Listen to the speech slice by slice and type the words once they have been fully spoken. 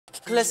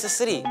클래스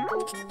 3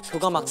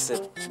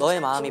 교감학습 너의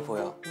마음이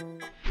보여.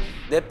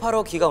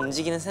 뇌파로 귀가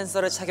움직이는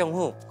센서를 착용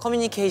후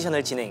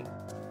커뮤니케이션을 진행.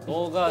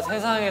 너가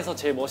세상에서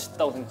제일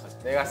멋있다고 생각하지?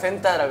 내가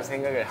센터라고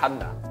생각을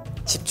한다.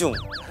 집중,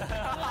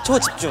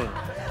 초집중,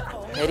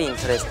 very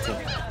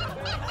interesting.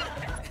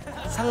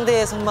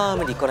 상대의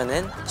속마음을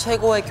이끌어낸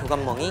최고의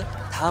교감멍이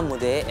다음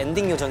무대의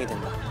엔딩 요정이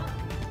된다.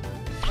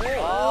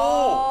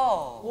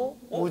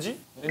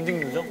 뭐지?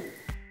 엔딩 요정?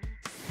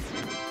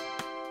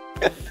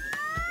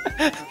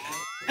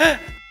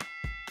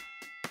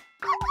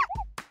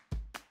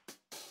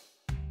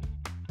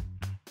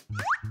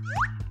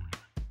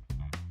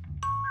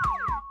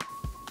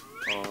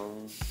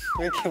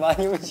 왜 이렇게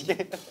많이 움직여요?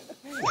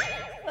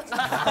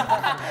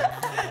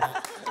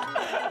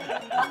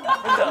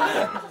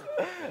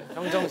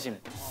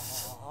 평정심.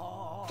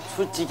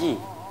 솔직히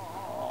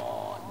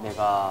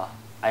내가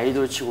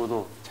아이돌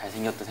치고도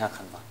잘생겼다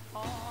생각한다.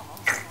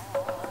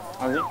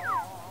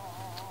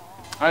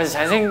 아니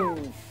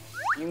잘생긴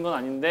건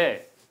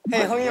아닌데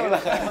형이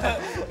올라가요.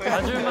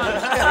 봐줄만.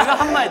 내가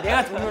한 말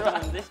내가 동료를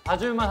하는데?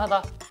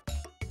 봐줄만하다.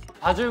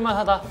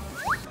 봐줄만하다.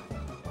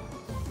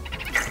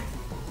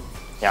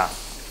 야.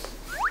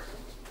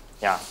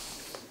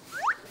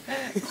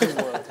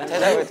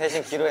 대답을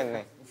대신 귀로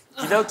했네.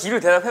 기로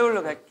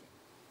대답해보려고 할게.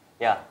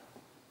 야.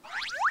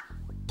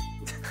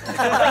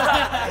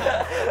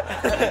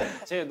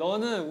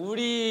 너는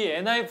우리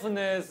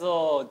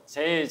엔하이픈에서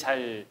제일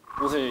잘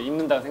옷을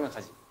입는다고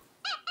생각하지?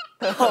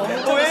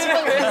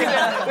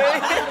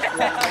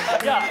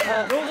 야,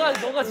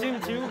 너가 지금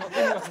질문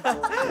바뀌는 거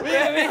같아. 왜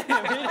이래?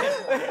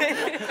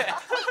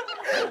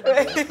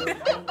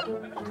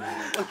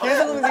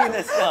 계속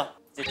움직이네 진짜.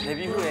 이제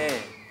데뷔 후에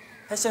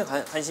패션에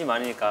관심이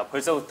많으니까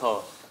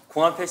벌써부터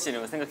공항 패션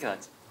이런 거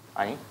생각해놨지.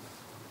 아니.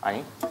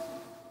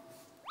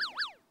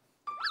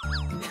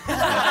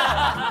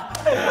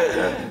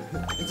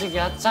 솔직히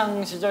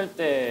학창 시절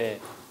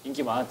때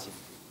인기 많았지?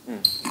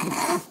 응.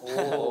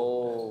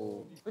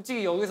 오.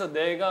 솔직히 여기서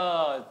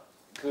내가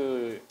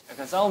그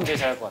약간 싸움 제일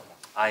잘할 것 같다.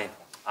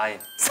 아이.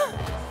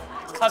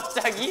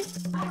 갑자기?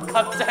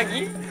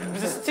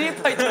 무슨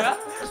스트리트 파이터야?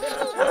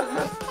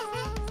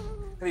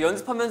 근데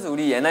연습하면서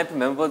우리 엔하이픈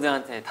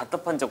멤버들한테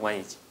답답한 적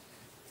많이 있지.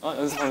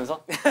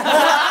 연습하면서?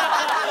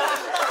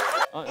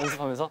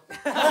 연습하면서?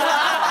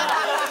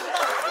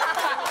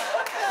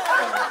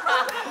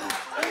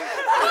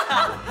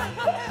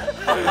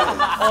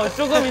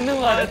 조금 있는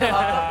거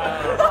같아.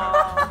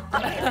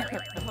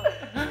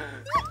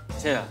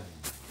 재야,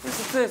 우리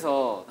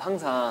숙소에서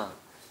항상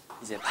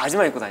이제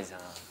바지만 입고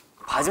다니잖아.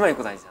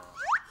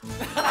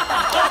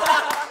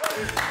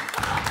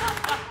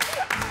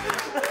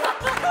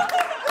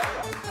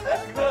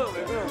 그거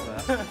왜 그런 거야?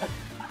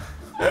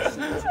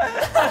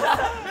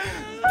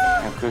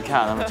 그냥 그렇게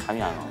안 하면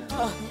잠이 안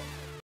와.